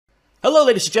Hello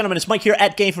ladies and gentlemen, it's Mike here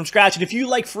at Game From Scratch, and if you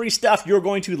like free stuff, you're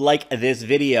going to like this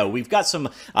video. We've got some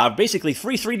basically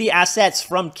free 3D assets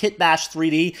from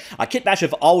Kitbash3D. Kitbash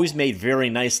have always made very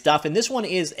nice stuff, and this one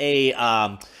is a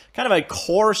kind of a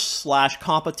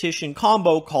course/competition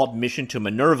combo called Mission to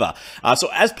Minerva. So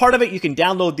as part of it, you can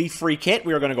download the free kit.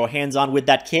 We are going to go hands-on with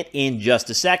that kit in just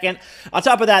a second. On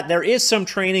top of that, there is some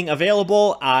training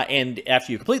available, and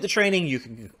after you complete the training, you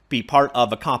can be part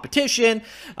of a competition.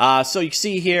 So you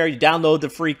see here, you download the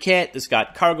free kit. It's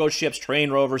got cargo ships,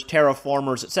 terrain rovers,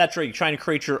 terraformers, etc. You're trying to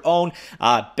create your own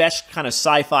best kind of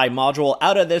sci-fi module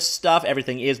out of this stuff.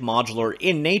 Everything is modular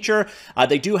in nature.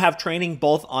 They do have training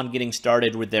both on getting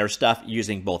started with their stuff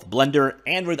using both Blender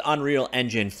and with Unreal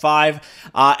Engine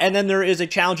 5. And then there is a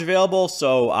challenge available,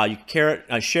 so you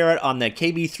can share it on the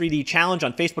KB3D challenge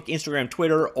on Facebook, Instagram,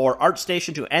 Twitter, or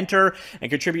ArtStation to enter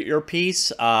and contribute your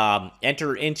piece.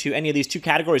 Enter into any of these two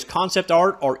categories, concept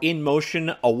art or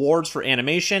in-motion awards for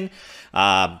animation.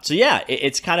 So yeah,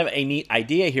 it's kind of a neat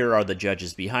idea. Here are the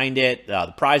judges behind it.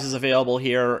 The prizes available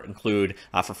here include,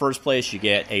 for first place, you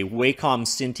get a Wacom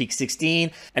Cintiq 16,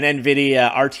 an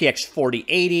NVIDIA RTX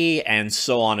 4080, and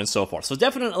so on and so forth. So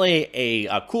definitely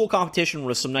a cool competition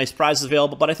with some nice prizes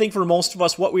available, but I think for most of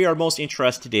us, what we are most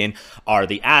interested in are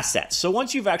the assets. So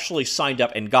once you've actually signed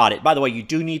up and got it, by the way, you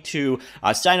do need to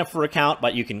sign up for an account,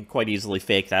 but you can quite easily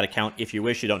fake that account if you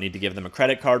wish. You don't need to give them a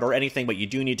credit card or anything, but you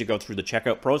do need to go through the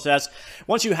checkout process.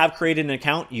 Once you have created an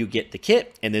account, you get the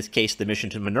kit, in this case, the Mission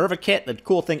to Minerva kit. The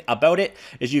cool thing about it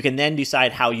is you can then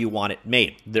decide how you want it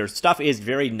made. Their stuff is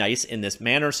very nice in this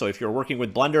manner, so if you're working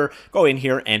with Blender, go in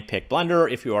here and pick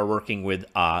Blender. If you are working with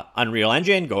Unreal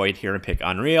Engine, go in here and pick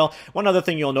Unreal. One other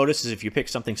thing you'll notice is if you pick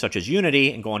something such as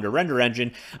Unity and go under Render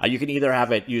Engine, you can either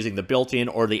have it using the built-in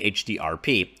or the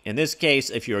HDRP. In this case,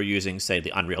 if you're using, say,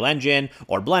 the Unreal Engine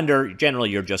or Blender, generally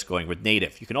you're just going with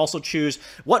native. You can also choose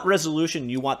what resolution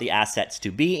you want the assets to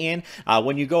be in.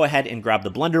 When you go ahead and grab the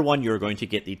Blender one, you're going to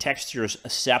get the textures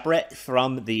separate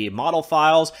from the model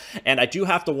files, and I do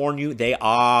have to warn you, they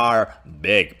are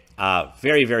big.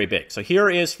 Very, very big. So here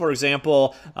is, for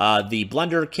example, the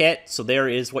Blender kit. So there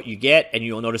is what you get, and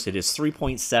you'll notice it is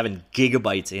 3.7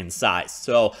 gigabytes in size.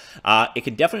 So it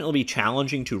can definitely be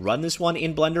challenging to run this one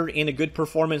in Blender in a good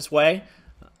performance way.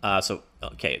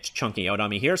 Okay, it's chunking out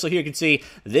on me here. So here you can see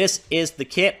this is the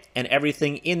kit and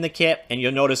everything in the kit. And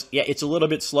you'll notice, yeah, it's a little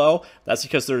bit slow. That's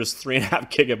because there's 3.5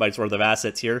 gigabytes worth of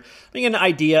assets here. Getting an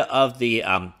idea of the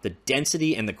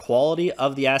density and the quality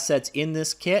of the assets in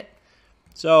this kit.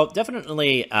 So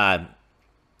definitely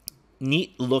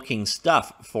neat looking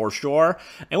stuff for sure.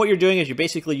 And what you're doing is you're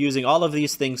basically using all of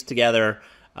these things together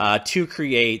to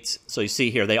create. So you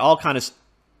see here, they all kind of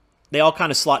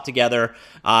slot together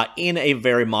in a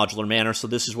very modular manner. So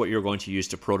this is what you're going to use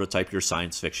to prototype your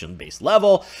science fiction based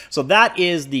level. So that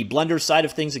is the Blender side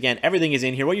of things. Again, everything is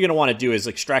in here. What you're going to want to do is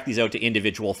extract these out to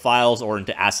individual files or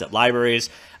into asset libraries.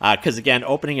 Because again,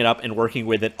 opening it up and working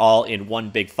with it all in one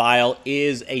big file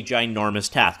is a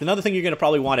ginormous task. Another thing you're going to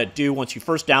probably want to do once you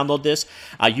first download this,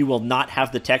 you will not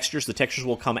have the textures. The textures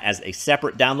will come as a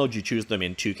separate download. You choose them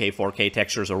in 2K, 4K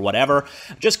textures or whatever.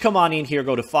 Just come on in here,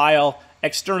 go to File,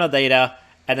 External Data,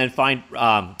 and then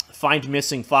find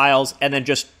missing files, and then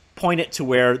just point it to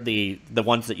where the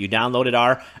ones that you downloaded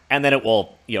are, and then it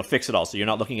will, you know, fix it all. So you're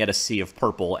not looking at a sea of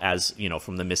purple as, you know,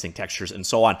 from the missing textures and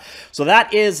so on. So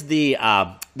that is the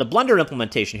Blender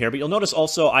implementation here. But you'll notice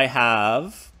also I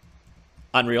have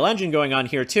Unreal Engine going on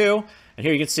here too, and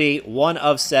here you can see one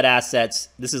of said assets.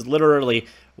 This is literally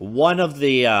one of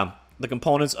the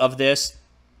components of this.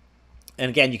 And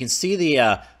again, you can see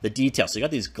the details. So you got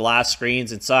these glass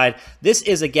screens inside. This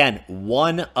is, again,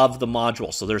 one of the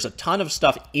modules. So there's a ton of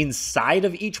stuff inside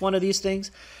of each one of these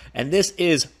things. And this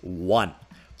is one.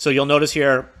 So you'll notice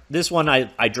here, this one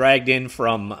I dragged in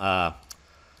from,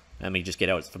 let me just get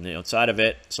out from the outside of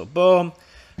it. So boom.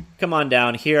 Come on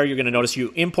down here. You're going to notice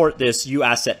you import this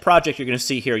UAsset project. You're going to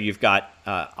see here you've got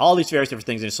all these various different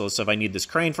things in. So if I need this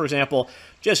crane, for example,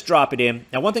 just drop it in.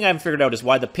 Now, one thing I haven't figured out is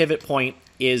why the pivot point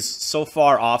is so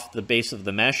far off the base of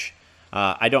the mesh.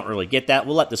 I don't really get that.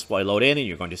 We'll let this boy load in, and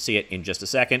you're going to see it in just a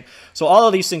second. So all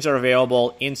of these things are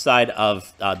available inside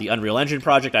of the Unreal Engine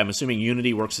project. I'm assuming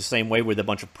Unity works the same way with a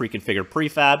bunch of pre-configured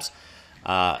prefabs.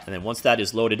 And then once that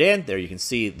is loaded in, there you can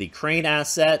see the crane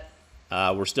asset.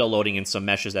 We're still loading in some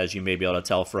meshes, as you may be able to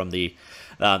tell from the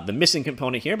missing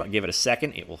component here, but give it a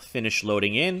second. It will finish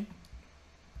loading in.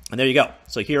 And there you go.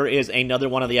 So here is another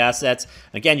one of the assets.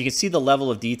 Again, you can see the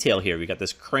level of detail here. We got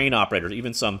this crane operator,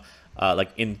 even some like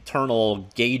internal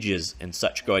gauges and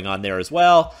such going on there as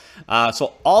well.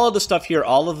 So all of the stuff here,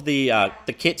 all of the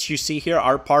kits you see here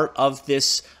are part of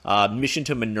this Mission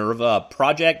to Minerva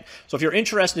project. So if you're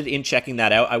interested in checking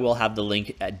that out, I will have the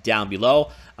link down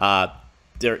below.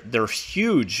 They're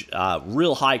huge,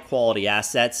 real high quality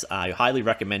assets. I highly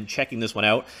recommend checking this one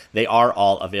out. They are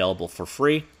all available for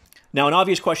free. Now, an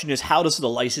obvious question is, how does the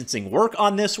licensing work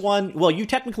on this one? Well, you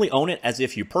technically own it as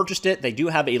if you purchased it. They do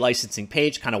have a licensing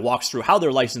page, kind of walks through how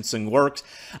their licensing works,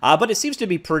 but it seems to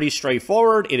be pretty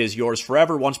straightforward. It is yours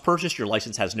forever. Once purchased, your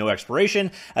license has no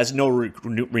expiration, has no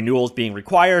renewals being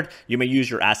required. You may use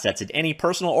your assets in any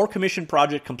personal or commission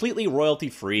project completely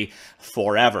royalty-free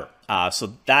forever.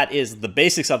 So that is the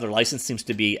basics of their license. Seems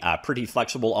to be pretty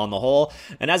flexible on the whole.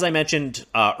 And as I mentioned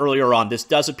earlier on, this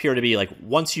does appear to be like,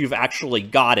 once you've actually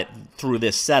got it through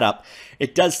this setup,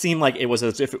 it does seem like it was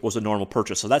as if it was a normal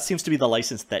purchase. So that seems to be the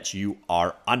license that you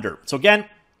are under. So again,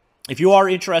 if you are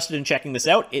interested in checking this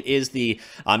out, it is the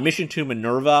Mission to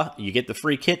Minerva. You get the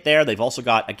free kit there. They've also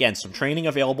got, again, some training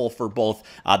available for both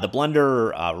the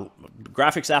Blender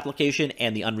graphics application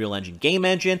and the Unreal Engine game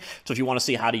engine. So if you want to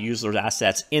see how to use those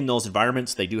assets in those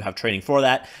environments, they do have training for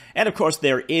that. And of course,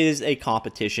 there is a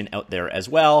competition out there as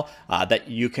well that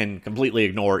you can completely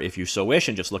ignore if you so wish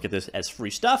and just look at this as free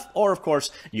stuff. Or of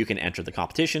course, you can enter the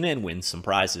competition and win some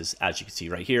prizes. As you can see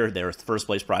right here, there's the first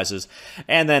place prizes.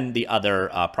 And then the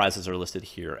other prizes are listed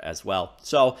here as well.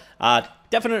 So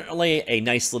definitely a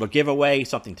nice little giveaway,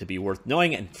 something to be worth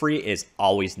knowing, and free is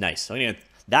always nice. So anyway,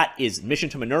 that is Mission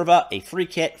to Minerva, a free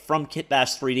kit from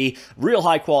Kitbash3D. Real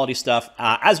high quality stuff.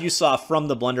 As you saw from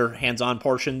the Blender hands-on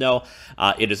portion though,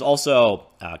 it is also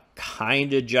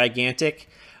kind of gigantic.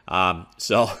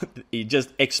 So you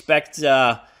just expect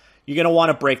you're going to want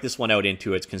to break this one out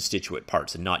into its constituent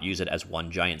parts and not use it as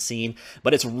one giant scene.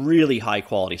 But it's really high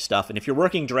quality stuff. And if you're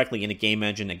working directly in a game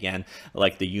engine, again,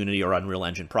 like the Unity or Unreal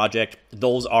Engine project,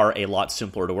 those are a lot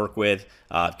simpler to work with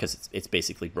because it's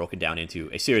basically broken down into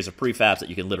a series of prefabs that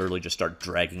you can literally just start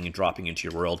dragging and dropping into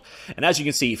your world. And as you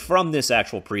can see from this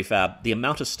actual prefab, the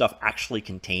amount of stuff actually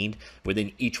contained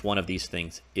within each one of these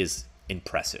things is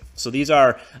impressive. So these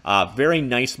are very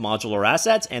nice modular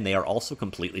assets, and they are also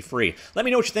completely free. Let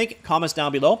me know what you think. Comments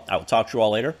down below. I will talk to you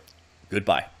all later.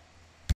 Goodbye.